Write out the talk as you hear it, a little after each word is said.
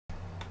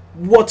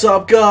What's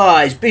up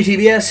guys,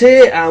 BTBS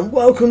here and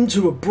welcome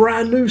to a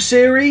brand new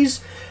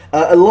series.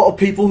 A lot of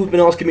people have been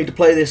asking me to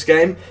play this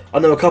game. I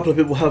know a couple of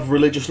people have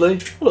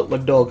religiously. Oh, look, my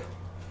dog.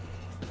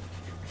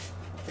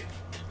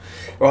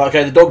 Right,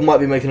 okay, the dog might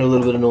be making a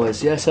little bit of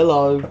noise. Yes,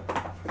 hello.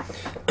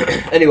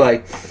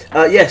 Anyway,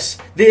 yes,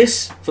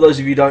 this, for those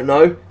of you who don't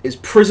know, is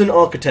Prison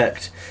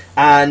Architect.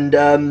 And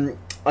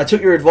I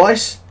took your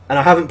advice and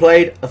I haven't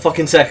played a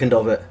fucking second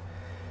of it.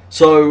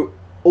 So,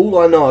 all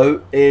I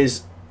know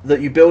is that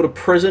you build a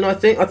prison, I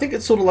think. I think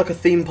it's sort of like a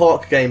theme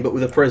park game, but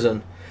with a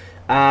prison.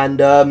 And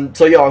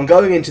so yeah, I'm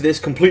going into this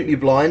completely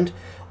blind.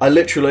 I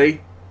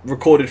literally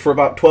recorded for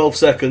about 12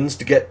 seconds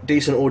to get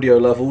decent audio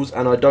levels,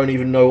 and I don't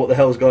even know what the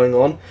hell's going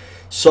on.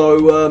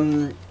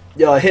 So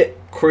yeah, I hit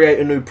create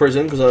a new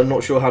prison because I'm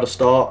not sure how to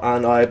start,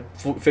 and I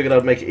figured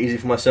I'd make it easy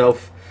for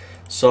myself.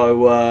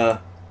 So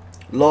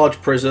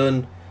large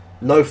prison,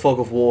 no fog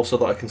of war so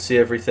that I can see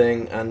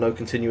everything, and no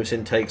continuous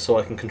intake so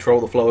I can control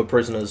the flow of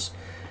prisoners.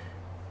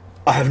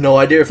 I have no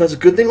idea if that's a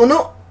good thing or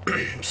not.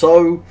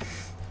 So,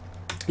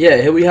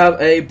 yeah, here we have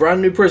a brand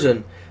new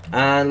prison.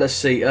 And let's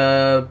see,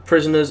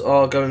 prisoners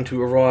are going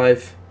to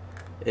arrive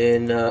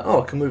in...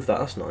 oh, I can move that,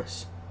 that's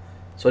nice.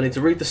 So I need to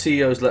read the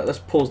CEO's letter. Let's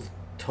pause the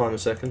time a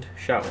second.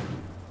 Shout.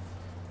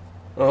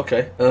 Oh,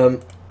 okay.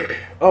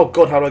 Oh,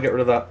 God, how do I get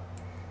rid of that?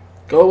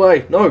 Go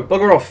away. No,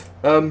 bugger off.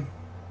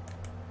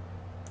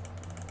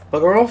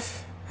 Bugger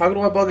off? How do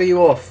I bugger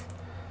you off?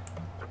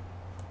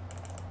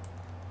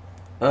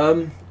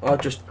 I'll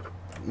just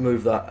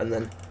move that, and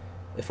then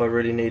if I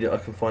really need it I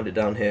can find it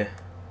down here.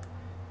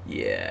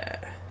 Yeah,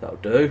 that'll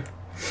do.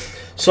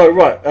 So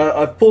right,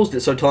 I've paused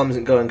it so time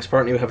isn't going because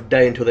apparently we have a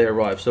day until they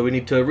arrive, so we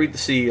need to read the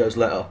CEO's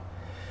letter.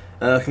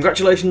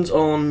 Congratulations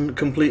on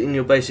completing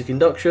your basic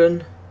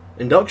induction.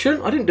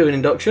 Induction? I didn't do an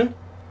induction.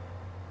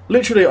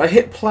 Literally, I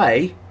hit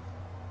play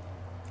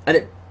and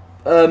it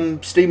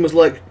Steam was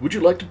like, would you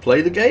like to play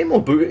the game or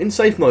boot it in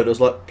safe mode? I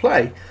was like,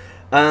 play.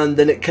 And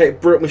then it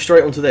brought me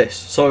straight onto this.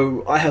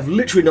 So I have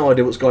literally no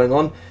idea what's going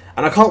on,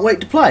 and I can't wait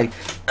to play.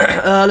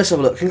 Let's have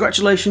a look.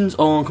 Congratulations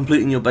on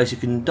completing your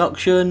basic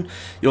induction.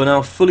 You're now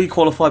a fully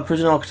qualified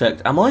prison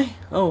architect. Am I?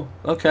 Oh,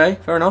 okay,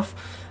 fair enough.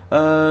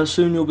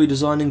 Soon you'll be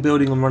designing,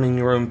 building and running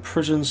your own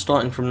prison,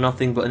 starting from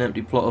nothing but an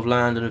empty plot of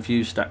land and a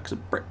few stacks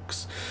of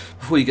bricks.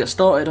 Before you get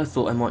started, I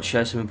thought I might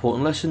share some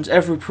important lessons.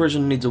 Every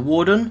prison needs a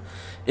warden.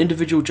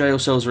 Individual jail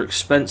cells are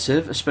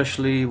expensive,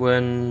 especially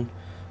when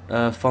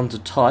funds are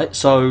tight,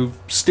 so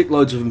stick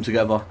loads of them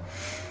together.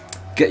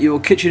 Get your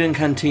kitchen and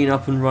canteen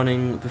up and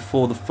running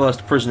before the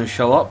first prisoners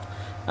show up,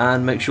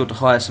 and make sure to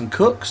hire some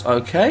cooks.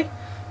 Okay,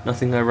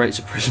 nothing rates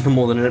a prisoner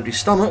more than an empty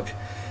stomach.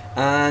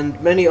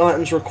 And many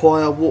items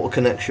require water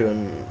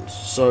connections,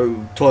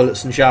 so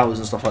toilets and showers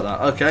and stuff like that.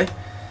 Okay,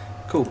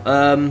 cool.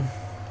 Oh,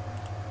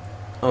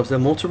 is there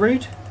more to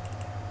read?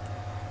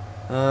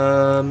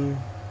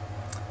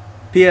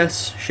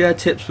 P.S. Share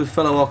tips with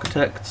fellow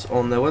architects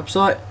on their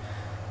website.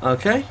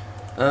 Okay,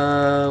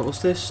 what's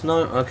this?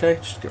 No, okay,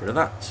 just get rid of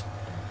that.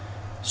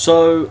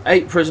 So,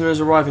 8 prisoners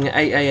arriving at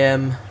 8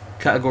 AM,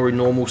 category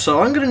normal. So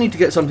I'm going to need to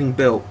get something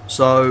built.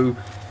 So,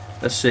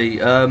 let's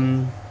see,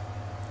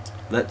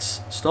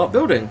 let's start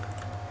building.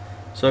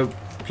 So,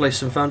 place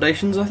some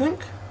foundations, I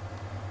think.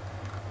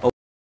 Oh,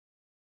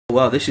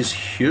 wow, this is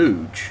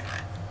huge.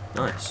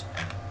 Nice.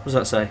 What does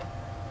that say?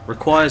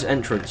 Requires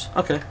entrance.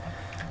 Okay,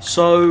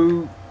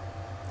 so,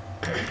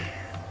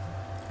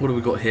 what have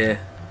we got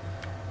here?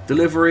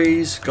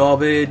 Deliveries,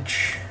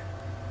 garbage.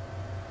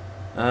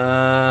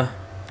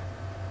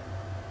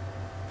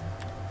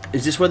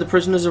 Is this where the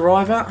prisoners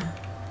arrive at?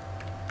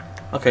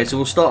 Okay, so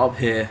we'll start up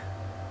here.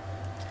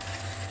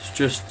 Let's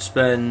just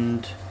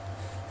spend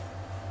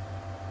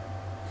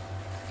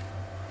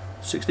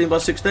 16 by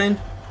 16.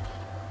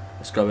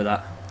 Let's go with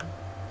that.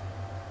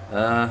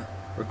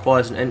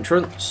 Requires an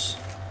entrance.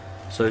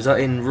 So is that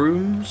in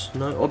rooms?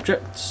 No,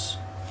 objects.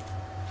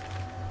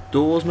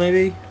 Doors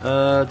maybe?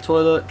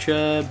 Toilet,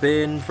 chair,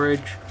 bin,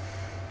 fridge.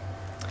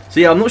 So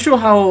yeah, I'm not sure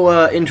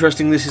how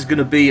interesting this is going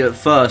to be at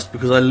first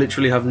because I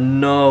literally have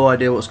no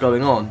idea what's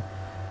going on.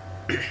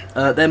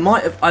 I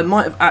might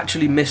have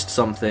actually missed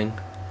something.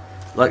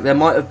 Like there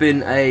might have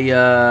been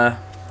a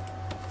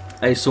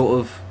sort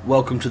of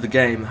welcome to the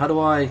game. How do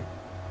I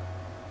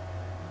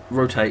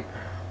rotate?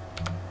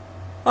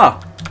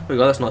 Ah, there we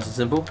go. That's nice and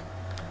simple.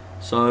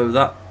 So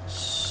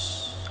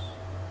that's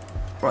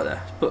right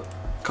there. Put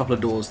a couple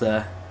of doors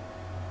there.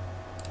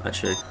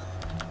 Actually,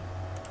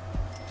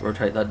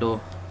 rotate that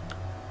door.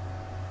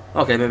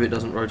 Okay, maybe it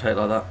doesn't rotate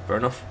like that. Fair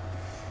enough.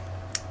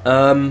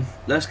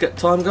 Let's get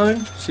time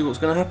going. See what's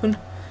going to happen.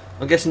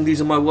 I'm guessing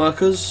these are my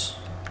workers.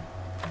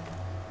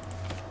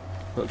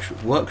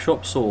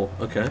 Workshop saw.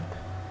 Okay.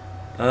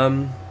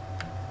 I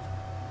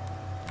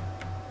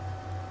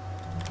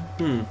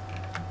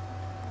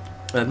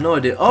have no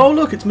idea. Oh,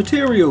 look, it's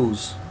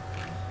materials.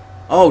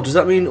 Oh, does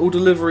that mean all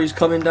deliveries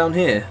come in down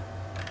here?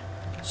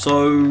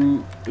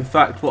 So, in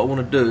fact, what I want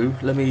to do,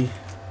 let me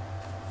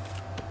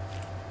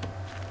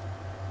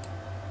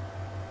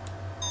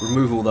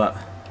remove all that.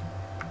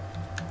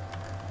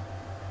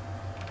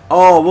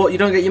 Oh, what? You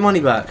don't get your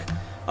money back?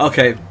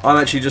 Okay, I'm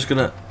actually just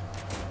gonna...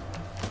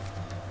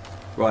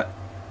 Right.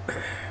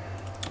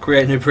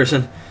 Create a new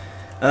prison.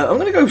 I'm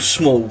gonna go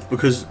small,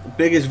 because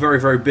big is very,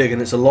 very big,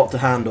 and it's a lot to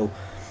handle.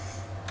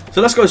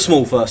 So let's go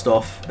small first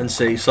off, and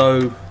see.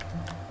 So,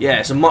 yeah,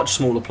 it's a much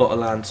smaller plot of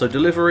land. So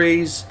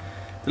deliveries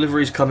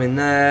come in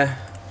there.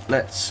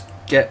 Let's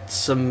get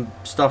some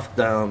stuff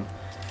down.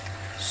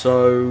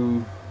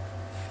 So...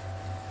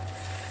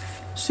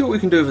 see what we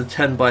can do with a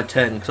 10 by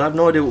 10, because I have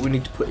no idea what we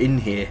need to put in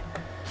here.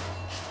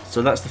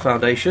 So that's the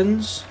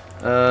foundations.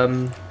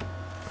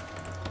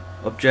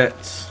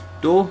 Objects.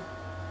 Door.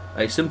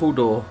 A simple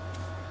door.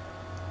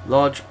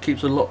 Large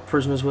keeps a lot of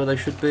prisoners where they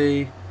should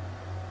be.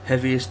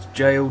 Heaviest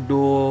jail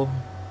door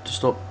to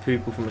stop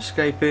people from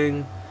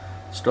escaping.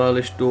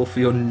 Stylish door for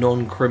your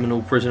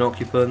non-criminal prison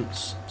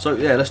occupants. So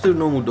yeah, let's do a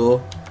normal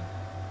door.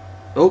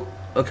 Oh,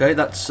 okay,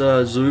 that's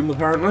zoom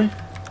apparently.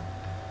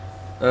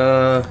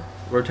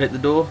 Rotate the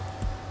door.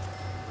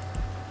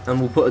 And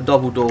we'll put a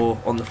double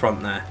door on the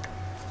front there.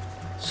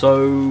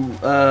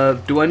 So,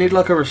 do I need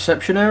like a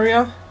reception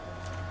area?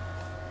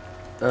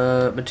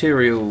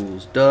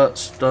 Materials, dirt,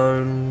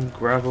 stone,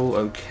 gravel,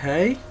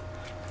 okay.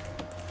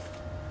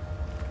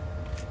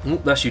 Ooh,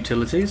 that's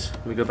utilities.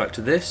 Let me go back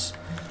to this.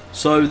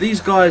 So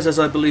these guys, as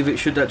I believe it,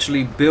 should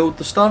actually build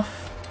the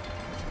stuff.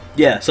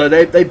 Yeah, so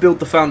they build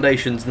the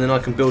foundations, and then I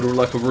can build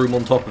like a room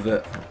on top of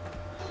it.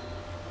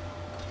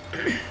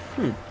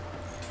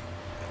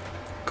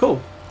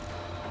 Cool.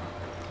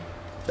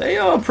 They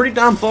are pretty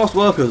damn fast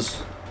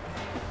workers.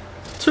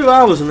 2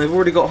 hours and they've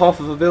already got half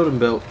of a building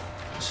built.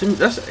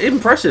 That's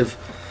impressive.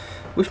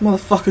 Wish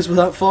motherfuckers were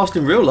that fast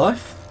in real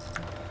life.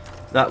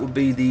 That would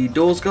be the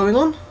doors going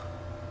on.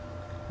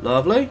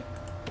 Lovely.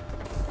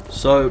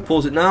 So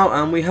pause it now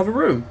and we have a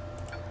room.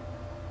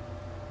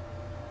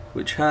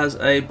 Which has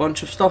a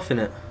bunch of stuff in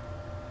it.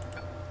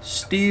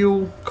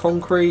 Steel,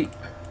 concrete.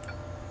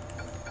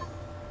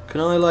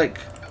 Can I like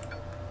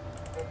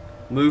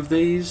move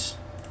these?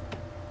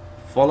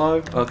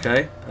 Follow.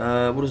 Okay.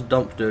 What does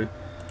dump do?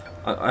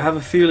 I have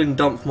a feeling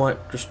dump might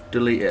just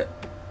delete it.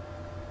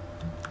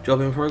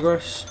 Job in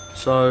progress.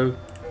 So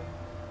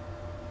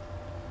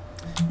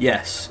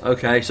yes.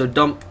 Okay. So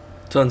dump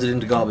turns it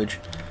into garbage.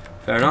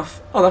 Fair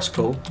enough. Oh, that's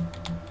cool.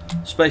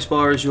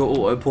 Spacebar is your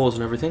auto pause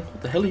and everything.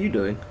 What the hell are you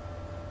doing?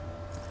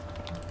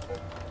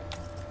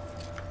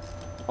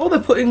 Oh, they're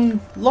putting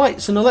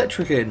lights and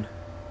electric in.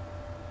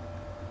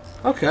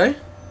 Okay.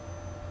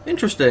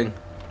 Interesting.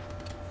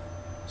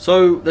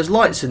 So, there's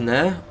lights in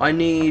there. I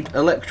need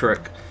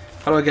electric.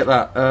 How do I get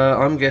that?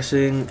 I'm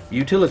guessing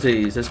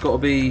utilities. There's got to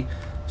be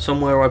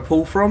somewhere I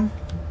pull from.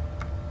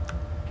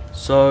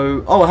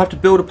 So, oh, I have to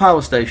build a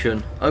power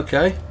station.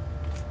 Okay.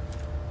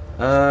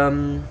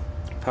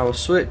 Power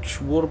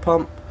switch, water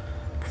pump,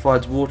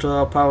 provides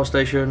water, power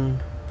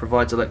station,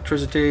 provides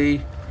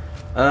electricity.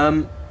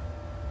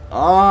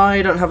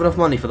 I don't have enough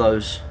money for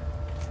those.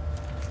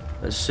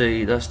 Let's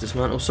see, that's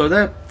dismantle. So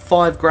they're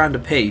 $5 grand a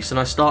piece, and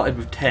I started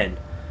with 10,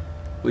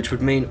 which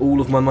would mean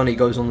all of my money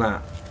goes on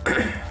that.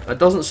 That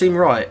doesn't seem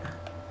right.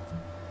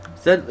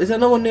 Is there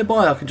no one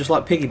nearby I can just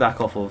like piggyback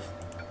off of?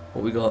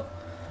 What we got?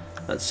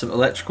 That's some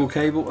electrical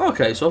cable.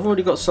 Okay, so I've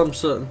already got some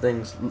certain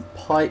things.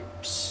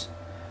 Pipes.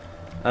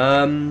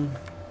 Can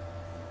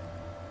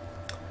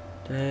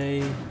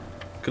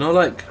I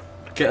like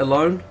get a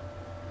loan?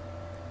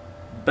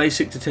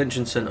 Basic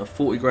detention centre,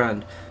 40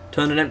 grand.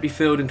 Turn an empty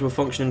field into a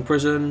functioning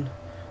prison.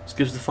 This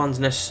gives the funds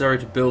necessary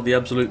to build the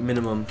absolute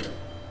minimum.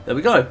 There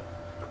we go.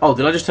 Oh,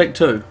 did I just take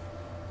 2?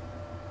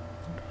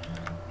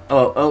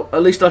 Oh,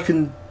 at least I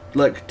can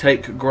like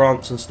take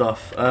grants and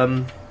stuff.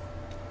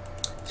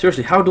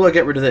 Seriously, how do I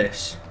get rid of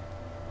this?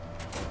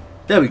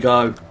 There we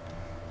go.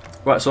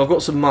 Right, so I've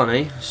got some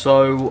money.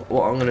 So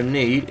what I'm going to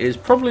need is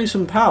probably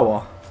some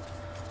power.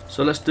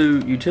 So let's do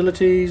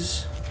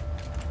utilities,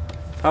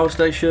 power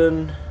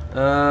station.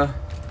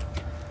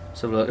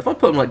 Let's have a look. If I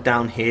put them like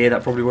down here,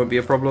 that probably won't be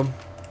a problem.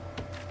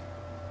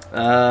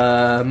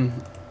 I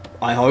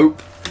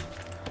hope.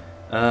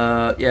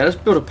 Yeah, let's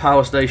build a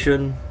power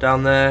station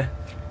down there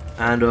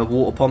and a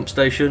water pump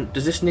station.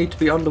 Does this need to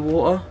be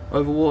underwater?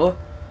 Over water?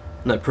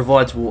 No,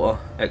 provides water.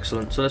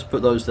 Excellent. So let's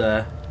put those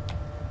there,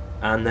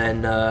 and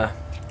then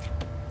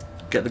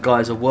get the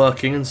guys are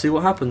working and see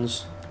what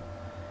happens.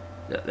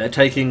 They're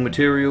taking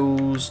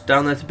materials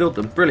down there to build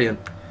them. Brilliant.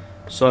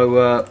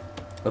 So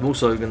I'm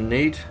also going to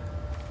need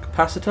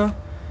capacitor.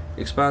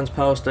 Expands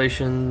power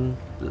station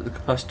that the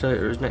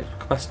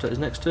capacitor is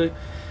next to.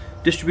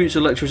 Distributes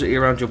electricity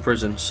around your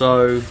prison.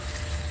 So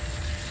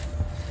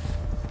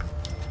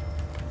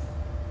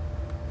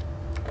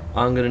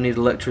I'm going to need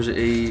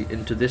electricity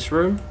into this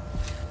room.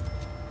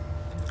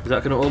 Is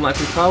that going to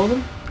automatically power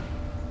them?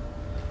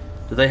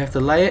 Do they have to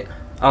lay it?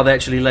 Oh, they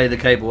actually lay the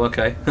cable.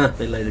 Okay,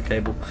 they lay the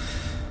cable.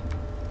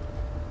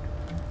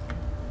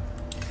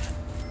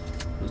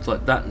 Looks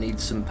like that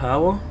needs some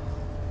power.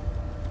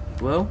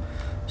 Well,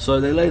 so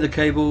they lay the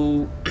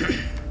cable.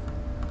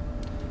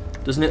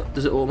 Does it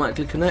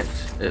automatically connect?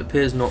 It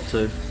appears not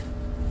to.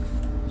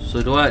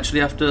 So do I actually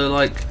have to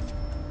like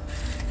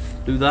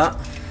do that?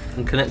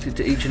 and connect it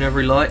to each and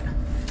every light.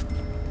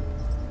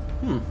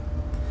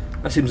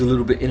 That seems a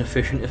little bit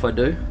inefficient if I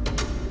do.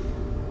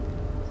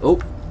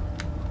 Oh,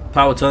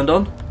 power turned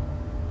on.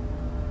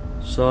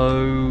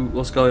 So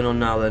what's going on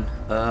now then?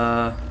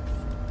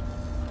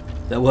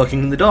 They're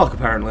working in the dark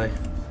apparently.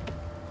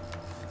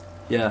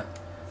 Yeah,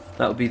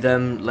 that would be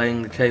them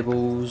laying the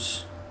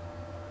cables.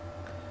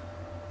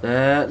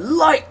 There,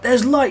 light!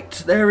 There's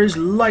light! There is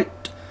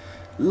light!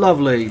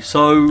 Lovely.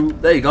 So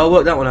there you go, I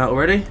worked that one out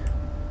already.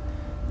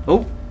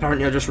 Oh,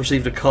 apparently I just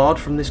received a card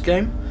from this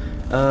game.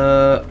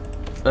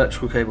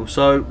 Electrical cable.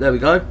 So there we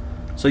go.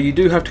 So you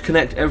do have to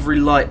connect every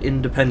light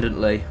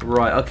independently.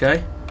 Right,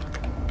 okay.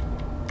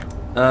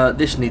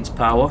 This needs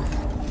power.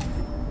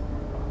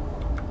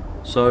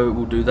 So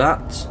we'll do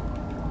that.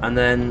 And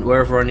then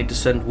wherever I need to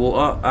send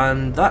water.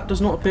 And that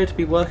does not appear to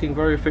be working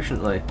very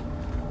efficiently.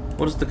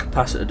 What does the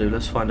capacitor do?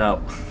 Let's find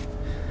out.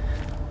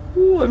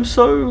 Ooh, I'm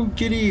so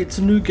giddy. It's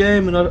a new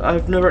game and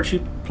I've never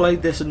actually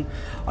played this. And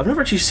I've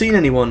never actually seen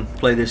anyone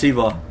play this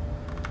either.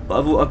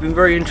 But I've been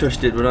very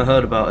interested when I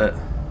heard about it.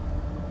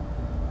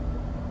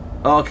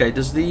 Oh, okay,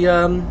 does the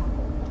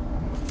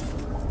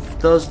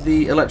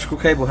electrical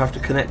cable have to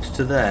connect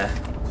to there?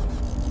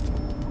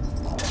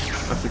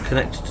 Have to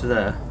connect to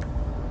there.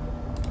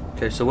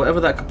 Okay, so whatever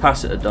that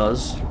capacitor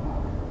does,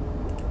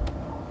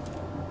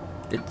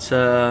 it's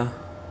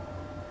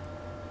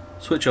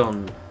switch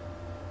on,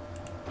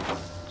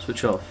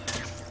 switch off.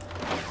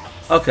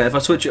 Okay, if I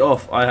switch it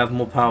off, I have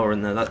more power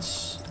in there.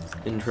 That's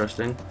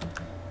interesting.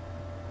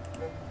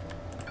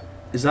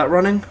 Is that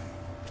running?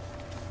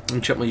 Let me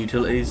check my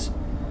utilities.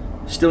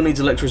 Still needs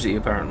electricity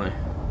apparently.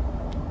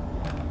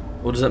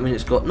 Or does that mean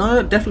it's got... No,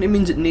 it definitely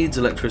means it needs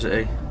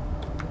electricity.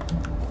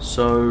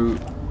 So,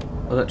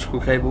 electrical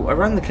cable. I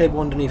ran the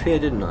cable underneath here,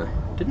 didn't I?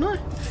 Didn't I?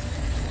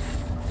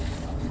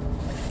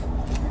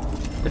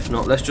 If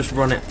not, let's just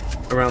run it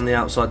around the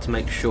outside to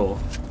make sure.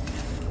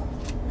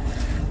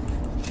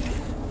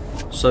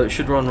 So it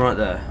should run right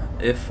there.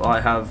 If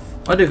I have...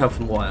 I do have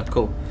some wire,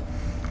 cool.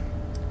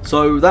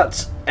 So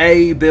that's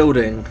a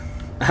building.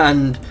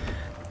 And...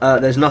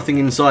 there's nothing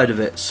inside of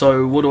it,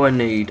 so what do I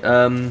need?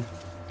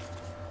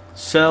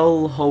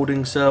 Cell,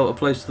 holding cell, a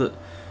place that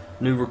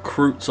new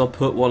recruits are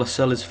put while a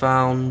cell is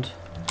found.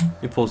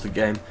 Let me pause the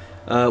game.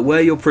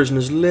 Where your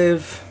prisoners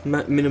live,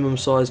 minimum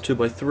size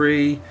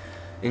 2x3,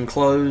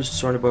 enclosed,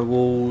 surrounded by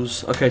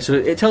walls. Okay, so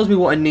it tells me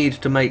what I need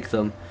to make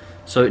them.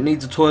 So it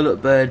needs a toilet,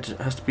 bed,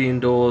 has to be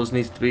indoors,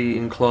 needs to be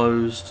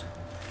enclosed.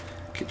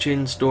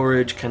 Kitchen,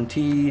 storage,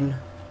 canteen.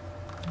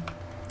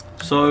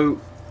 So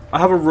I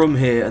have a room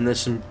here and there's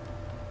some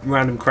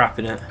random crap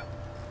in it,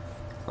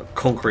 like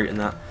concrete and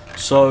that.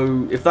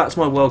 So if that's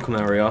my welcome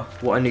area,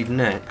 what I need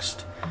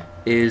next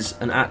is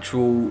an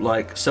actual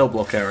like cell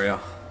block area.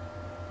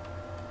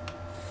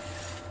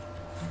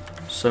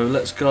 So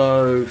let's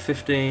go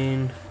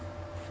 15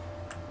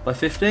 by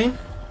 15,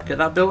 get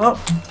that built up.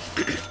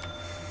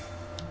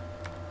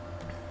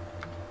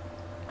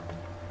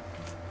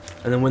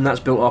 And then when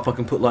that's built up I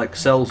can put like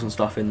cells and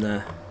stuff in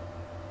there.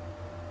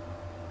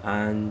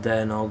 And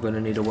then I'm going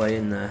to need a way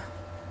in there.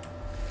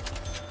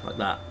 Like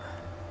that.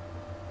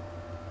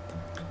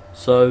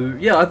 So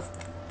yeah, I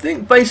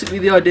think basically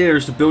the idea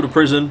is to build a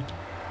prison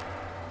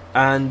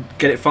and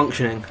get it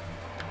functioning,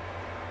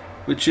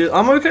 which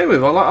I'm okay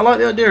with. I like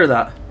the idea of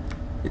that.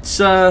 It's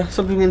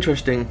something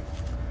interesting.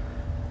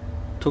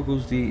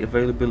 Toggles the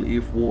availability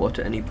of water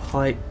to any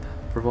pipe.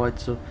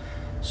 Provides a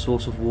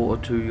source of water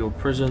to your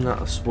prison.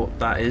 That's what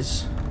that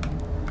is.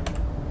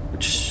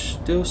 Which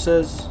still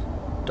says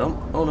dump.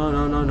 Oh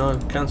no.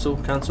 Cancel.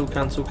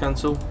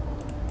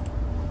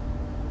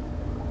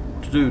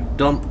 Dude,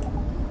 dump.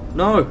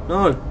 No.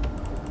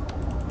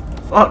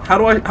 Fuck, how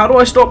do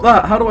I stop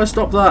that? How do I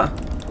stop that?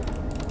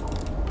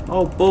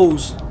 Oh,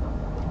 balls.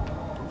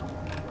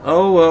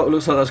 Oh, well, it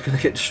looks like that's going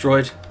to get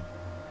destroyed.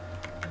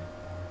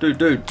 Dude.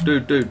 Don't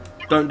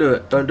do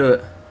it.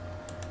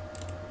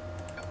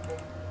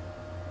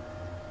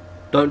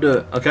 Don't do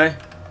it, okay?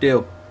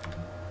 Deal.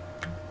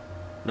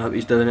 Nope,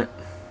 he's doing it.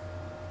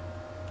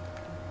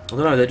 I don't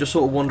know, they're just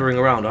sort of wandering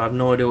around. I have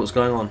no idea what's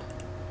going on.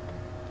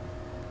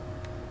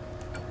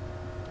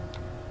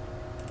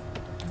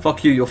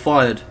 Fuck you, you're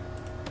fired.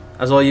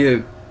 As are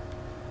you.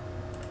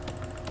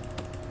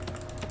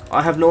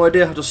 I have no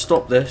idea how to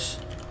stop this.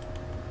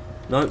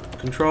 Nope.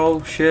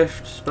 Control,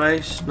 shift,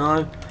 space,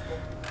 no.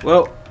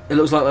 Well, it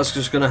looks like that's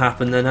just going to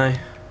happen then, eh?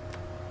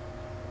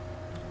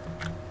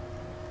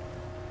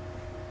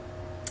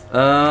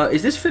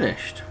 Is this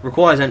finished?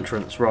 Requires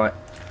entrance, right.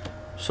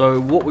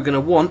 So what we're going to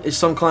want is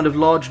some kind of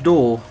large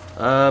door.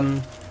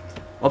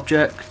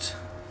 Object.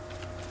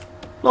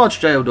 Large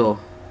jail door.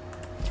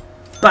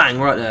 Bang,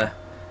 right there.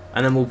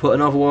 And then we'll put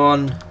another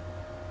one.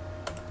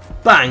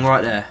 Bang,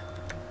 right there.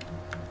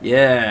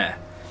 Yeah.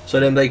 So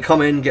then they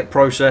come in, get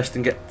processed,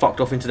 and get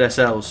fucked off into their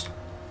cells.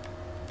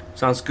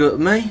 Sounds good to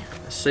me.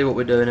 Let's see what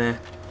we're doing here.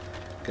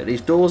 Get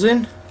these doors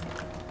in. Look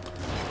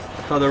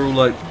how they're all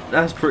like...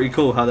 That's pretty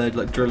cool how they're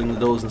like drilling the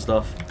doors and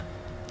stuff.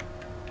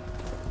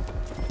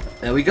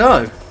 There we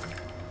go.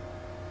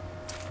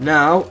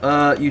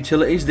 Now,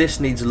 utilities. This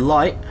needs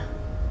light.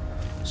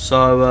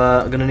 So,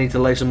 I'm going to need to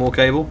lay some more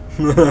cable.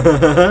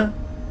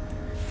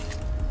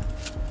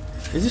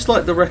 Is this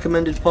like the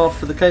recommended path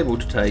for the cable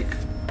to take?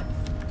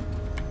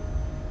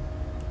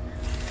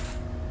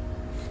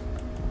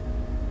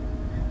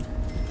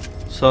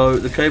 So,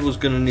 the cable's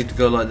going to need to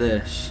go like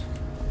this.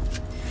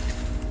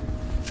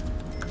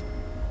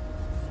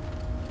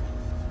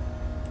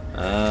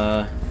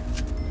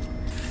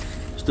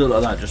 Still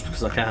like that, just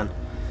because I can.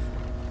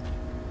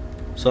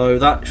 So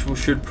that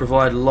should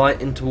provide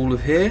light into all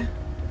of here.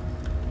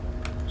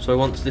 So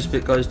once this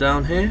bit goes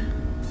down here,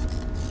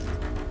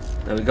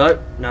 there we go.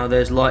 Now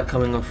there's light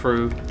coming on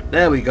through.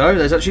 There we go.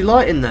 There's actually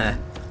light in there.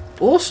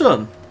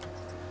 Awesome.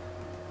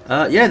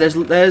 Yeah,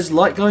 there's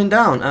light going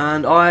down,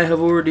 and I have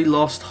already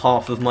lost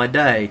half of my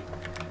day.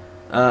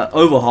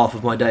 Over half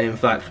of my day, in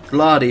fact.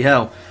 Bloody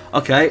hell.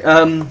 Okay.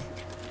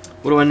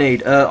 What do I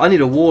need? I need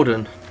a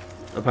warden,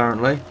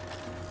 apparently.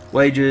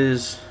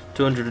 Wages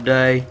 200 a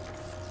day.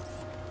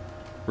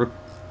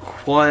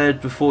 Required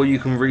before you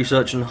can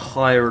research and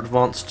hire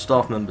advanced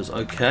staff members.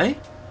 Okay.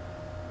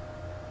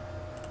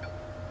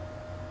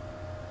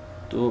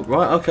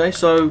 Right, okay,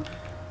 so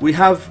we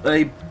have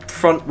a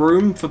front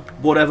room for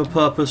whatever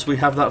purpose we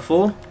have that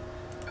for.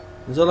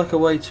 Is there like a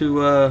way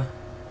to...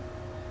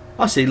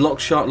 I see,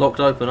 locked shut, locked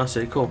open, I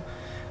see, cool.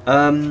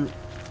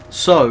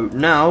 So,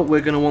 now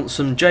we're going to want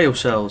some jail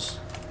cells.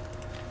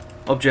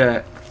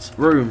 Objects,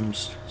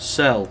 rooms,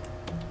 cell.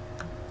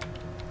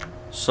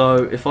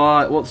 So if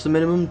what's the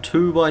minimum?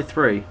 2 by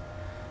 3.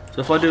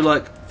 So if I do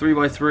like 3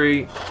 by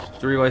 3,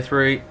 3 by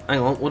 3, hang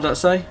on, what did that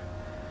say?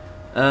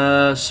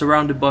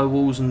 Surrounded by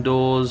walls and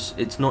doors,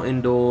 it's not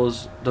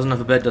indoors, doesn't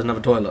have a bed, doesn't have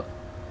a toilet.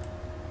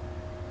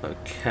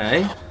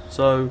 Okay,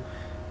 so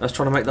let's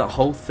try to make that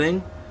whole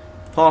thing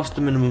past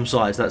the minimum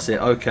size, that's it.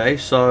 Okay,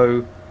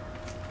 so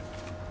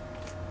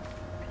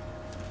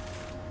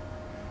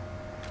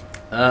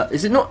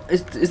is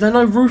there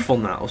no roof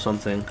on that or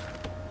something?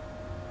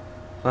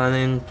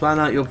 Plan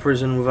out your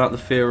prison without the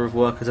fear of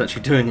workers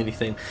actually doing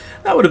anything.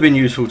 That would have been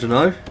useful to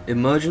know.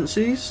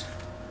 Emergencies?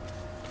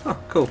 Oh,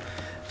 cool.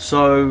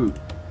 So,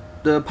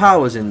 the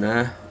power's in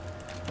there.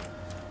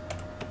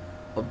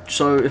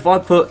 So, if I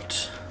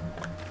put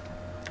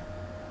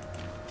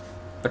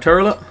a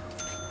turret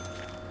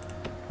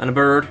and a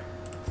bird,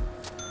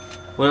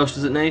 what else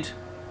does it need?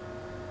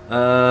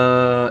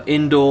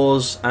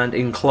 Indoors and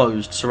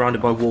enclosed,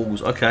 surrounded by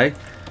walls. Okay.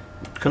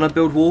 Can I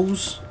build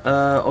walls?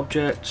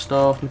 Object,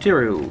 staff,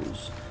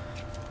 materials.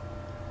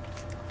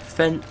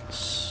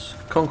 Fence,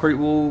 concrete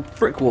wall,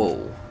 brick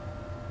wall.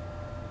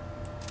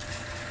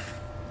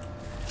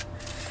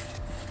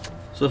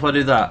 So if I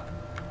do that,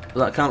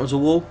 will that count as a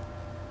wall?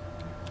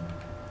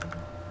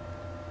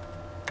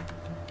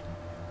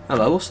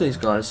 Hello, what's these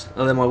guys?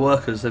 Oh, they're my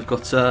workers. They've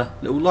got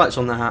little lights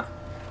on their hat.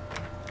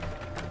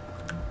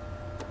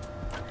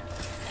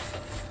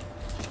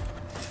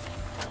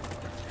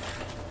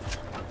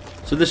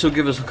 So this will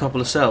give us a couple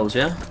of cells,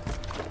 yeah?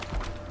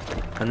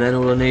 And then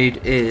all I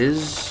need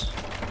is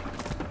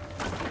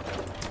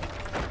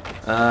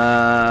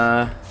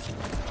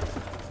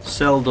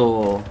cell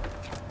door,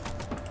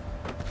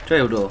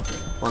 jail door.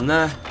 One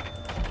there,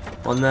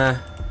 one there,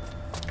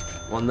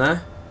 one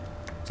there.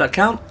 Does that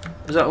count?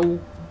 Is that all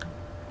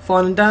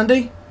fine and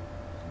dandy?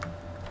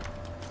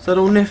 Is that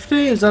all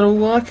nifty? Is that all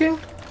working?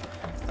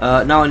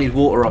 Now I need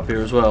water up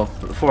here as well.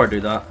 But before I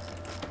do that,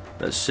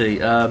 let's see.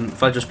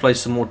 If I just place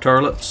some more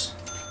turlets.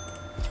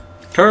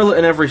 Turlet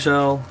in every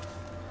cell,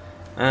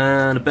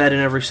 and a bed in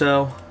every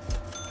cell.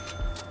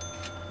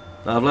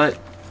 Lovely.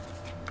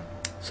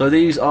 So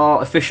these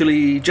are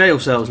officially jail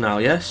cells now,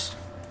 yes?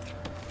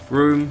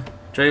 Room,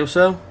 jail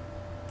cell.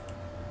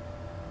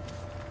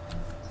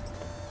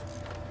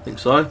 I think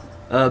so.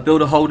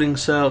 Build a holding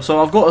cell.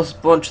 So I've got a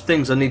bunch of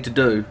things I need to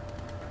do.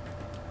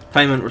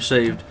 Payment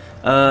received.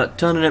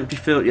 Turn an empty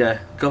field.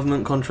 Yeah,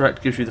 government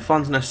contract gives you the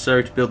funds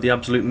necessary to build the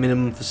absolute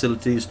minimum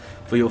facilities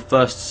for your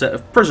first set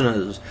of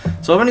prisoners.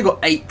 So I've only got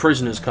 8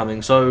 prisoners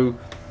coming, so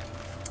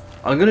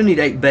I'm going to need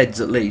 8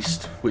 beds at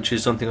least, which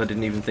is something I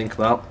didn't even think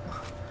about.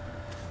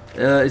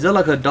 Is there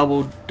like a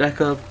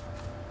double-decker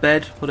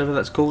bed, whatever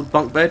that's called?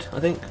 Bunk bed, I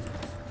think?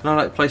 Can I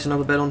like place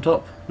another bed on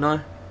top?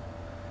 No?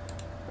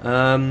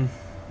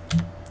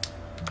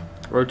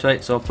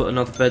 Rotate, so I'll put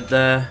another bed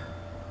there.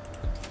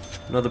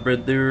 Another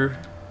bed there.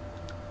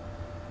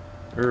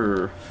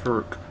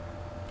 Fork.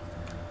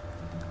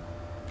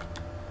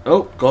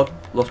 Oh god,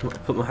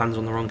 put my hands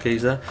on the wrong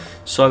keys there.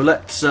 So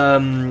let's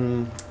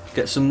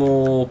get some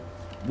more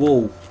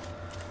wall.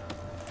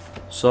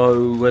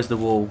 So where's the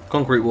wall?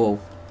 Concrete wall,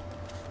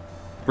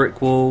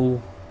 brick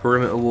wall,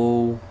 perimeter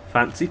wall,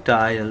 fancy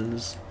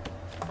tiles.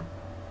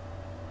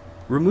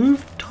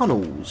 Remove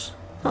tunnels.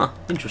 Huh,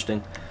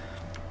 interesting.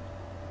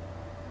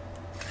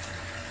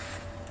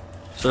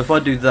 So if I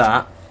do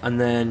that and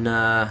then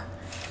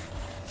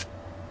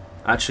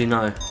actually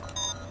no,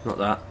 not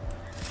that.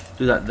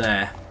 Do that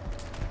there.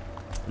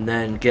 And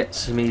then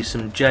get me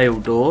some jail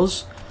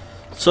doors.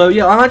 So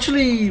yeah, I'm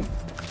actually,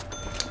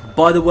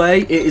 by the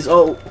way, it is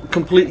all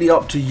completely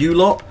up to you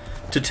lot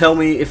to tell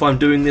me if I'm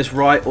doing this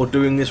right or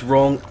doing this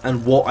wrong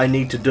and what I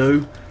need to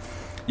do.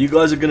 You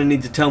guys are going to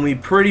need to tell me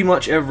pretty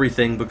much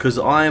everything, because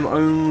I am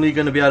only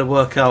going to be able to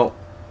work out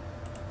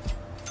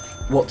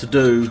what to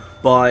do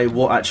by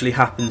what actually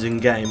happens in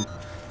game.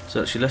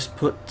 So actually, let's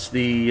put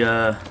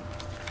the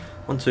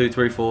 1, 2,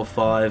 3, 4,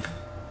 5,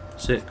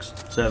 6,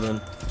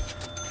 7,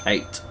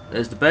 8.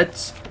 There's the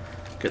beds.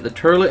 Get the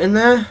toilet in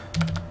there.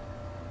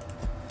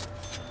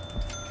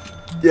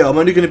 Yeah, I'm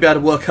only going to be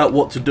able to work out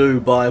what to do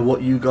by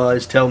what you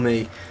guys tell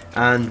me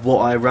and what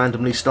I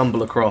randomly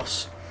stumble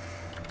across.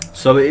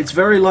 So it's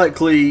very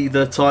likely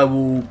that I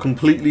will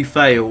completely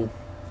fail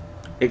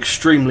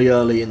extremely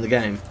early in the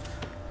game.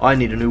 I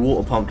need a new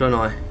water pump, don't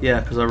I? Yeah,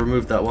 because I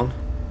removed that one.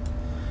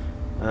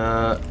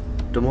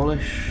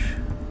 Demolish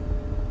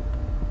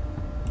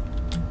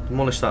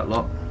that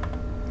lot.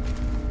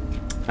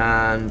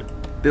 And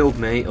build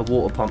me a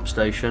water pump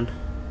station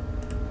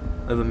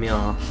over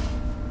Miar.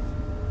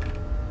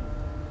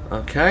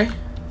 Okay.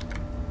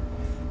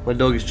 My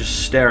dog is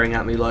just staring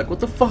at me like, what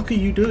the fuck are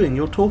you doing?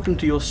 You're talking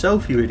to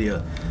yourself, you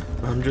idiot.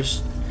 I'm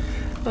just...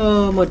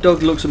 Oh, my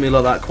dog looks at me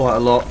like that quite a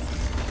lot.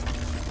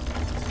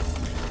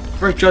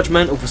 Very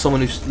judgmental for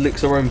someone who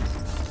licks her own...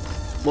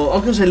 Well, I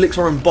was going to say licks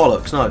her own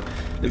bollocks. No,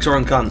 licks her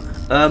own cunt.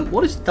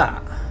 What is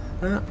that?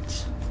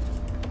 That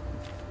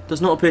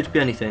does not appear to be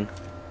anything.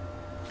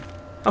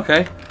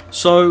 Okay,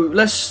 so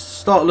let's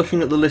start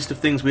looking at the list of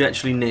things we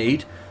actually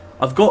need.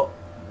 I've got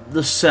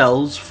the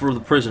cells for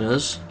the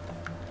prisoners.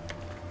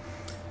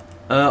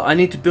 I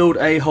need to build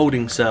a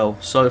holding cell.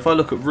 So if I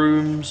look at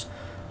rooms,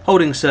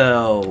 holding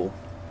cell,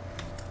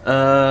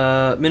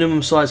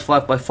 minimum size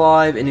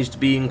 5x5. It needs to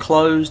be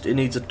enclosed. It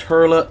needs a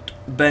toilet,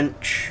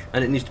 bench,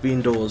 and it needs to be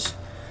indoors.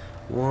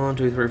 1,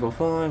 2, 3, 4,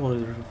 5. 1,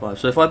 2, 3, 4, 5.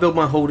 So if I build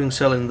my holding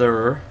cell in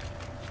there,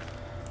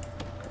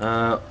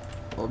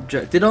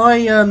 object. Did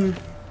I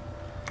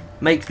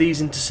make these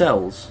into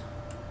cells?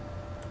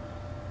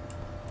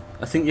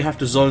 I think you have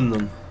to zone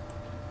them,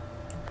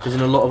 because in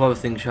a lot of other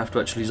things you have to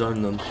actually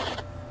zone them.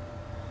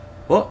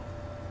 What?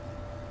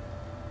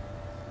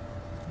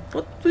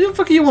 What the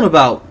fuck are you on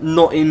about?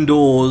 Not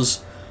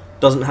indoors,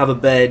 doesn't have a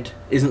bed,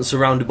 isn't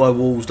surrounded by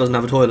walls, doesn't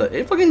have a toilet.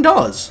 It fucking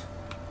does.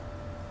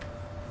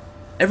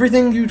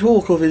 Everything you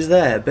talk of is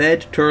there.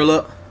 Bed,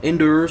 toilet,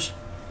 indoors.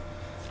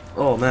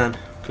 Oh man,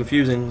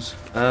 confusings.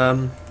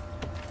 Oh,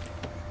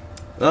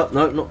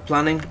 no, not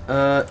planning.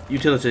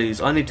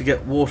 Utilities. I need to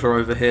get water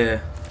over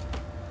here.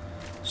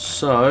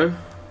 So,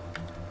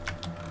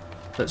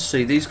 let's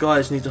see. These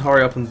guys need to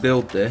hurry up and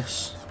build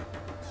this,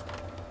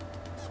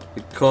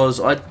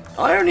 because I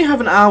only have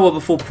an hour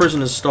before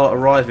prisoners start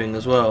arriving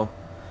as well.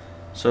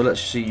 So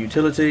let's see,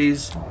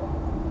 utilities.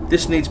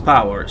 This needs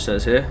power, it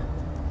says here.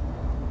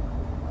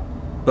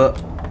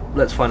 But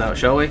let's find out,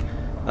 shall we?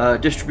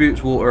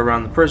 Distributes water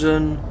around the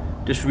prison.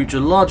 Distributes a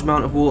large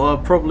amount of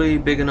water, probably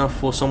big enough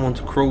for someone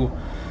to crawl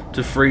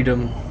to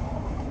freedom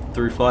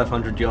through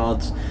 500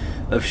 yards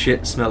of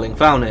shit-smelling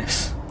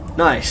foulness.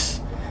 Nice.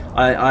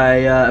 I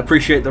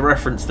appreciate the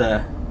reference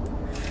there,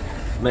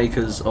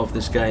 makers of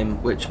this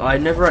game, which I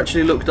never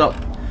actually looked up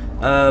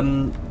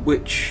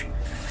which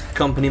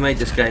company made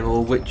this game,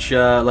 or which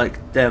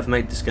like dev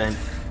made this game,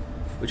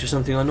 which is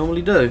something I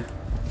normally do.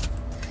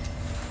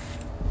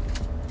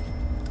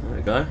 There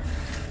we go.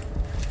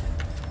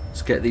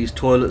 Let's get these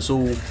toilets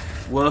all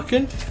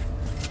working.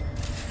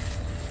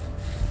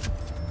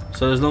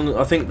 So as long as,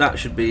 I think that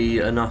should be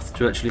enough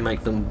to actually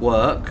make them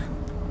work.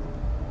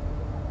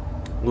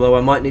 Although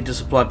I might need to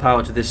supply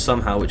power to this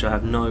somehow, which I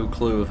have no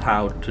clue of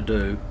how to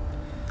do.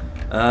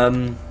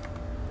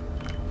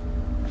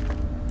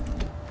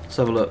 Let's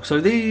have a look.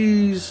 So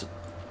these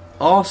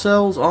are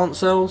cells, aren't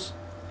cells?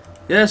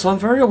 Yes, I'm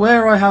very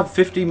aware I have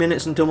 50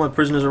 minutes until my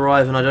prisoners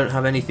arrive and I don't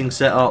have anything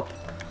set up.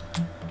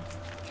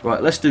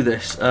 Right, let's do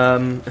this.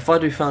 If I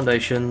do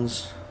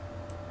foundations...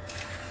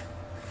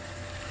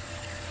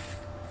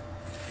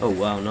 Oh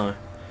wow, no.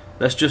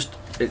 Let's just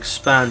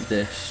expand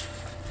this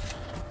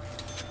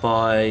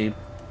by...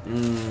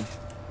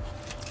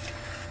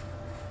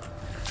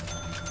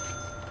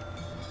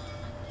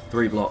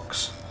 3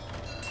 blocks.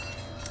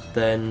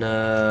 Then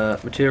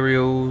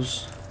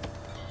materials,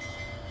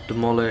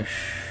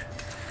 demolish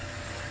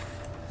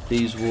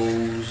these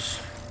walls.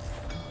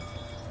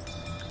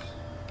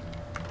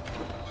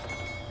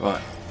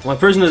 Right, my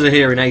prisoners are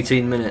here in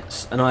 18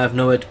 minutes and I have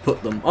nowhere to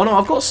put them. Oh no,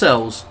 I've got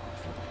cells,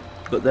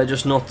 but they're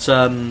just not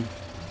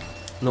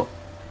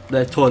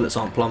their toilets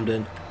aren't plumbed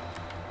in.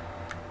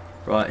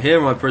 Right, here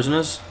are my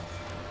prisoners,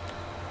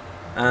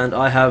 and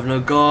I have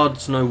no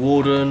guards, no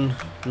warden,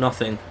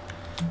 nothing.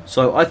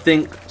 So I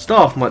think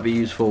staff might be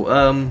useful.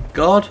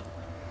 Guard,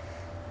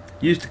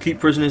 used to keep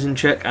prisoners in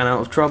check and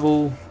out of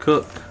trouble.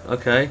 Cook,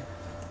 okay.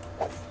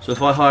 So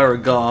if I hire a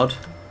guard,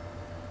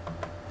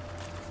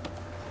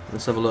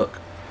 let's have a look.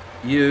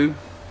 You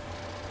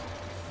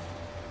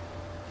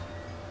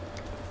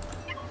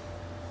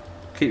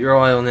keep your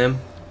eye on him.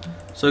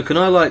 So can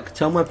I like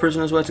tell my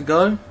prisoners where to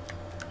go?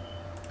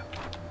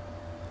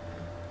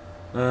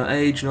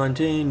 Age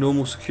 19,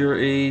 normal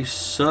security,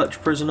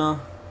 search prisoner.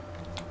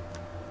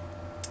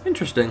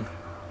 Interesting.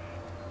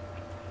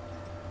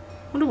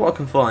 Wonder what I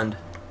can find.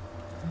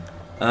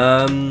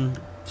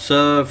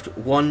 Served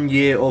 1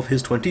 year of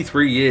his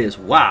 23 years.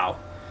 Wow.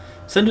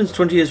 Sentenced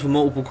 20 years for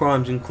multiple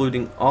crimes,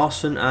 including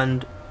arson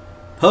and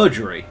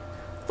perjury.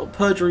 I thought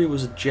perjury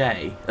was a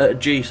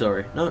G,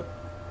 sorry. No.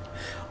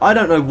 I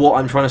don't know what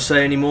I'm trying to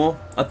say anymore.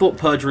 I thought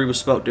perjury was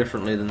spelt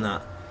differently than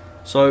that.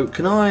 So,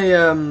 can I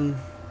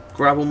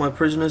grab all my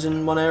prisoners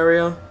in one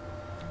area?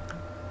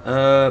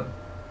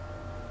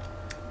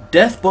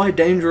 Death by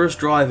dangerous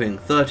driving,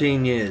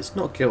 13 years.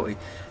 Not guilty.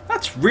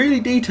 That's really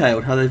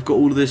detailed how they've got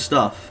all of this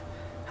stuff.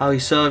 How he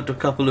served a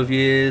couple of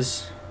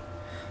years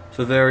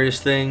for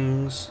various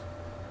things.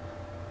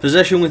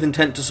 Possession with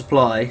intent to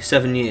supply,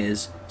 7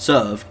 years.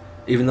 Served,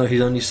 even though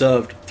he's only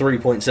served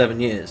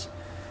 3.7 years.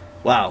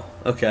 Wow,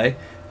 okay.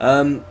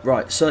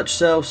 Right, search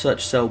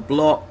cell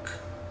block.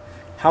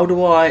 How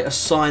do I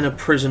assign a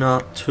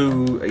prisoner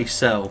to a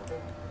cell?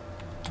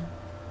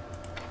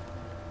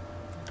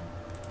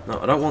 No,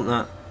 I don't want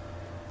that.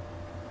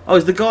 Oh,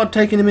 is the guard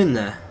taking him in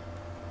there?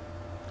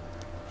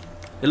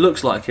 It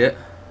looks like it.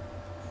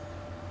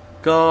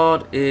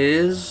 Guard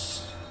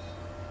is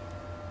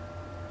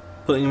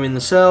putting him in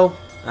the cell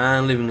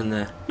and leaving him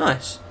there.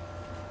 Nice.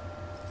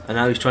 And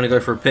now he's trying to go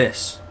for a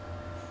piss.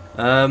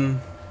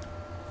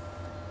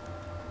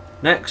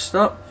 Next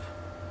up.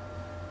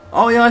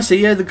 Oh yeah, I see.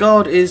 Yeah, the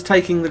guard is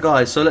taking the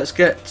guys. So let's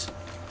get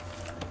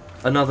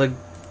another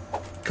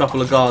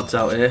couple of guards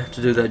out here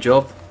to do their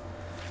job.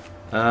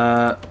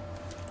 I'm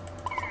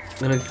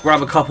going to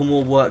grab a couple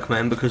more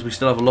workmen because we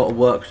still have a lot of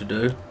work to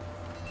do.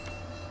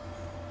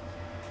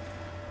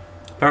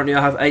 Apparently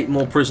I have 8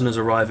 more prisoners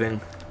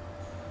arriving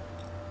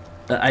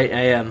at 8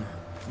 AM,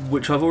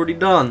 which I've already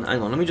done.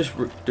 Hang on, let me just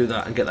do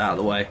that and get that out of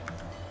the way.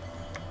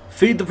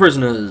 Feed the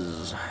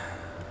prisoners.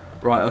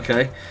 Right,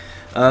 okay.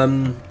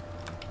 Well,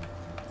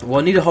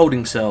 I need a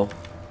holding cell,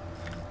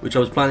 which I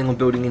was planning on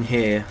building in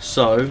here.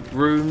 So,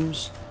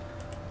 rooms,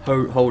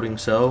 holding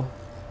cell,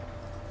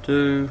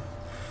 2,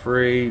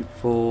 3,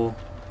 4,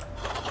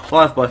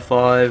 5 by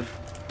 5,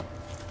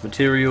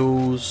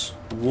 materials,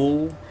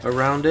 wall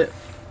around it,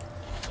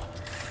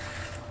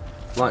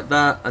 like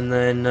that, and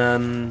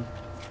then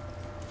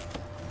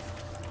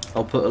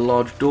I'll put a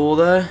large door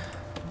there,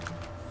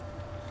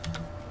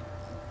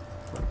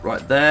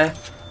 right there,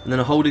 and then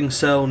a holding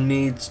cell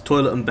needs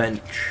toilet and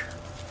bench.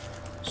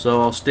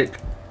 So I'll stick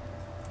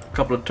a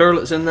couple of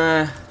toilets in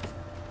there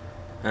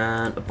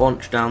and a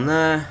bench down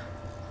there.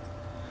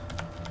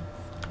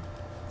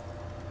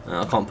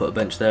 I can't put a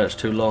bench there, it's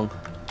too long.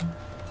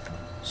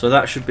 So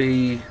that should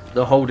be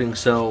the holding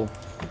cell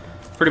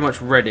pretty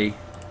much ready.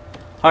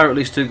 Hire at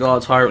least 2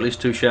 guards, hire at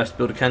least 2 chefs,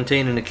 build a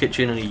canteen and a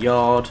kitchen and a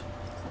yard.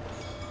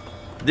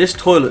 This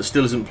toilet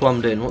still isn't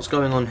plumbed in. What's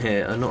going on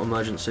here? Not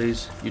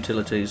emergencies,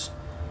 utilities.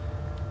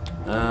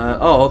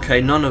 Oh, okay,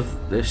 none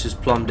of this is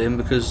plumbed in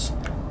because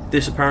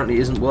this apparently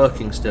isn't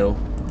working still.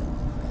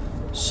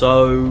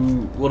 So,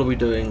 what are we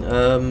doing?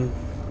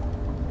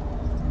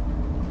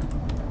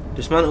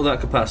 Dismantle that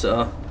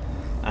capacitor.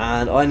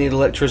 And I need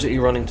electricity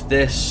running to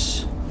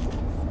this.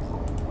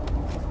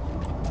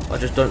 I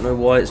just don't know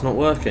why it's not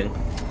working.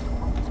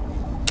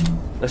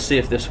 Let's see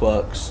if this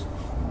works.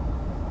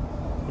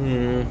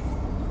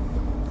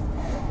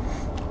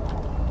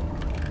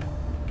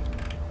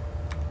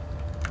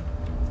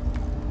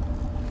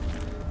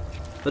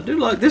 I do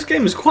like this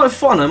game. Is quite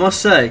fun, I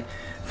must say.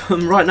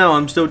 Right now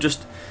I'm still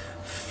just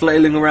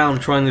flailing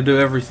around trying to do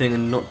everything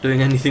and not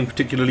doing anything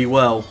particularly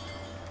well.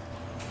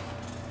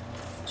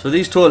 So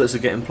these toilets are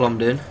getting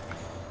plumbed in.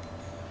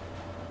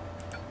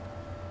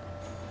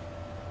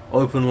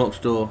 Open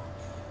locked door.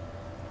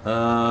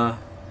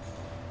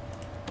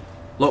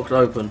 Locked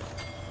open.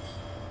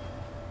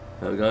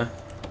 There we go.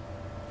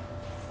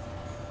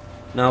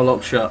 Now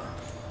locked shut.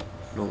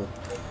 Normal.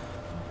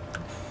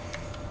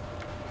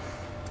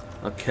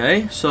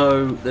 Okay,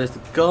 so there's the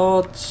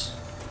guards.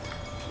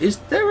 Is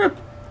there a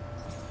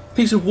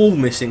piece of wall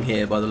missing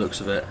here by the looks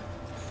of it?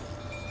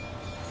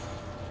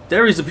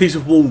 There is a piece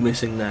of wall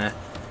missing there.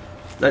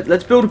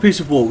 Let's build a piece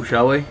of wall,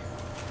 shall we?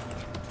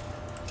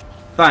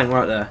 Bang,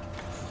 right there.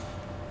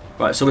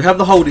 Right, so we have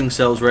the holding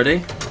cells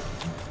ready.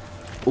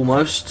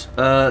 Almost.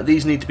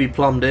 These need to be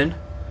plumbed in.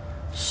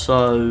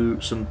 So,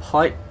 some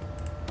pipe.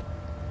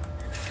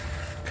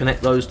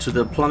 Connect those to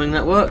the plumbing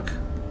network.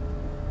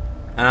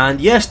 And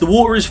yes, the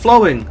water is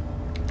flowing.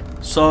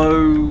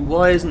 So,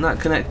 why isn't that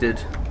connected?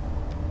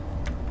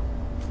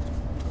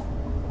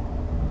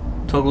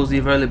 Toggles the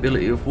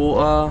availability of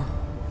water.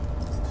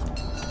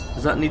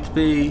 Does that need to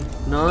be...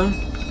 no?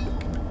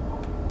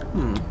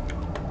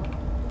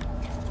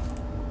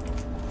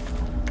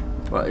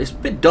 Right, it's a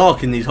bit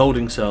dark in these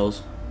holding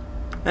cells.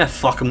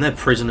 Fuck them, they're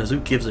prisoners, who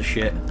gives a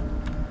shit?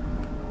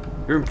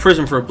 You're in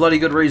prison for a bloody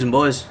good reason,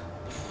 boys.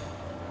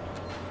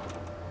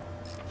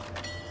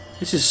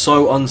 This is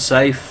so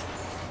unsafe.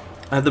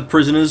 I have the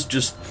prisoners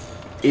just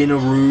in a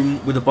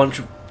room with a bunch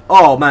of...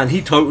 oh man,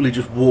 he totally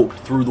just walked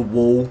through the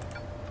wall.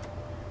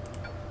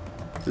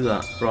 Do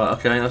that. Right,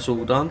 okay, that's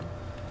all done.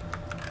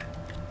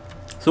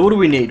 So what do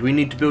we need? We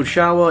need to build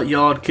shower,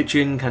 yard,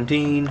 kitchen,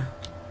 canteen.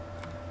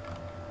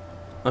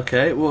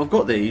 Okay, well I've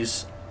got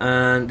these,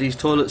 and these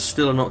toilets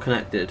still are not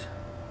connected.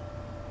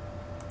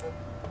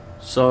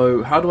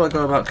 So how do I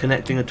go about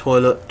connecting a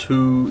toilet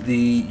to the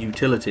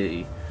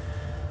utility?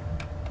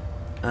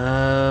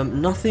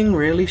 Nothing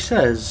really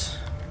says.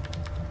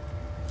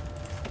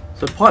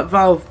 So pipe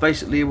valve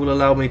basically will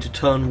allow me to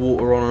turn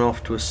water on and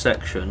off to a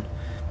section.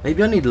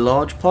 Maybe I need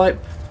large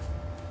pipe.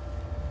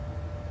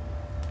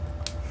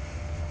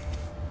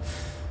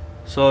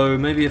 So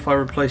maybe if I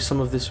replace some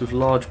of this with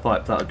large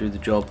pipe, that'll do the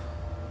job.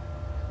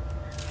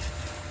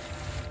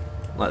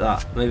 Like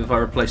that. Maybe if I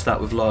replace that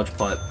with large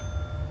pipe.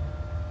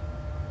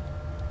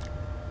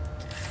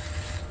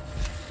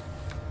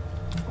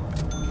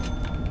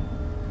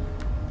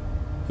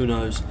 Who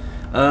knows?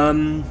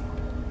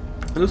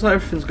 It looks like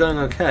everything's going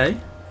okay.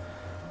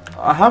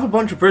 I have a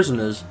bunch of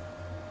prisoners.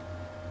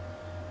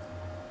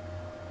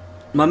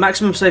 My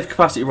maximum safe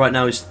capacity right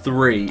now is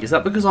 3. Is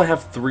that because I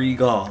have 3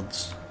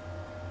 guards?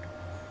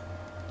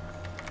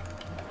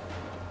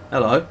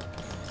 Hello.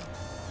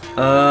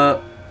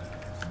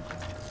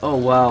 Oh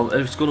wow,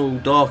 it's gone all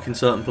dark in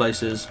certain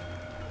places.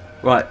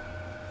 Right.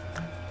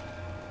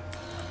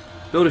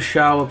 Build a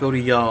shower, build a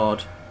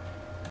yard.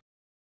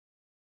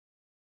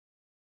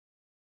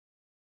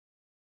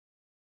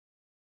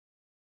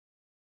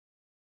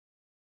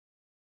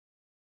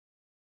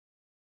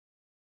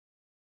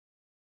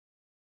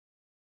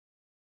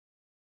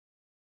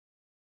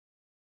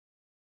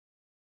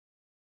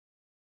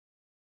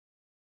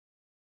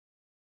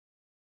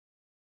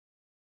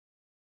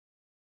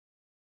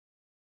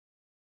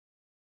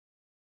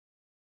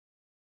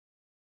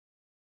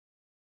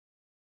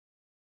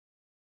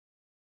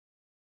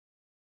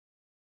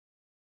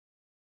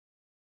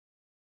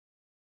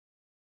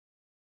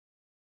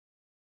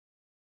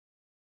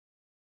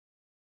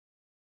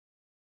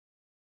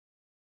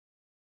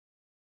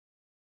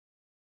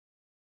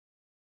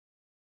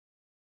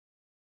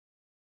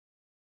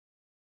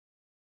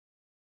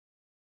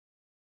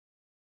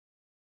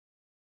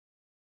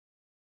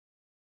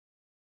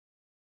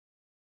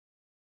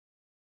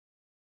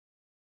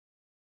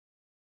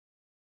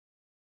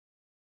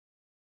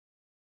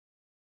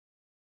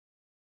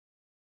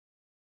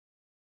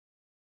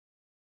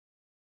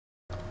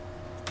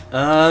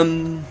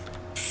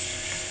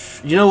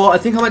 You know what? I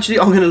think I'm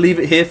going to leave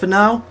it here for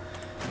now.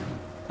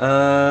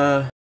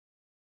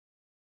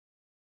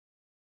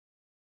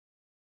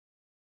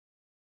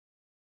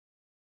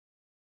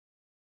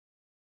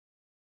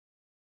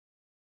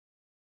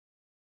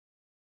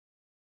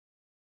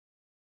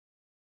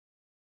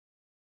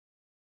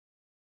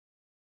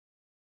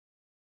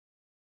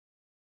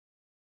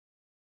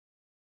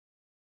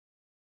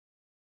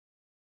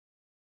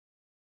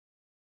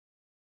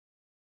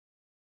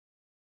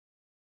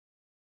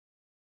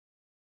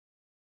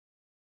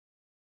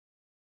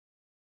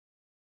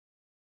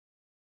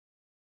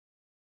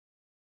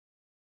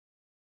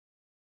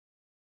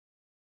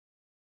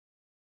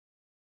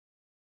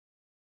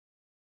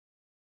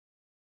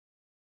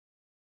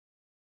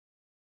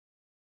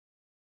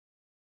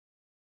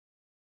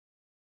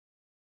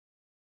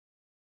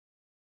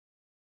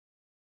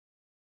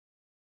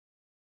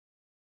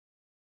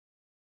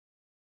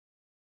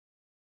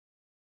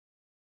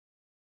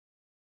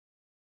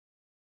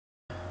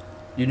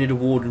 You need a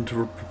warden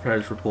to prepare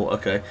his report.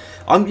 Okay.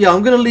 I'm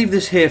going to leave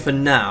this here for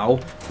now,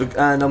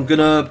 and I'm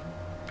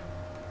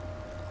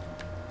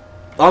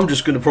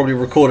just going to probably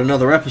record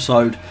another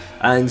episode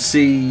and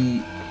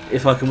see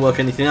if I can work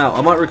anything out.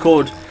 I might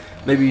record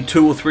maybe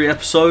 2 or 3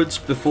 episodes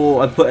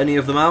before I put any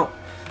of them out.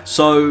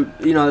 So,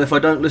 you know, if I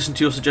don't listen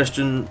to your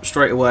suggestion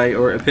straight away,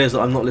 or it appears that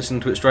I'm not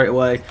listening to it straight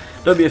away,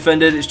 don't be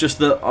offended. It's just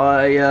that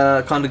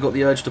I kind of got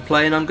the urge to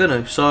play, and I'm going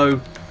to.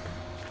 So,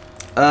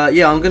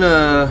 yeah, I'm going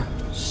to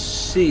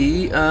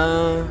see.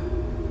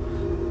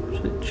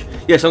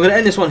 Yes, I'm going to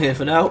end this one here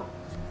for now.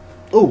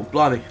 Oh,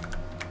 blimey.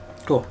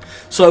 Cool.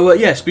 So,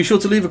 yes, be sure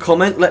to leave a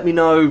comment. Let me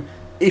know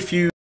if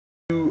you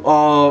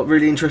are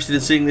really interested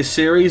in seeing this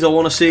series. I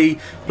want to see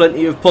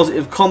plenty of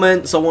positive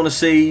comments. I want to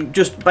see,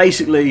 just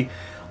basically,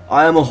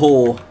 I am a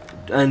whore,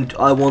 and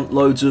I want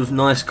loads of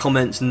nice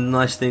comments and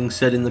nice things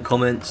said in the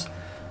comments.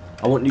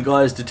 I want you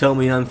guys to tell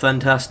me I'm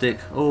fantastic.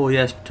 Oh,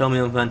 yes, tell me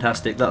I'm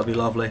fantastic. That would be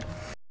lovely.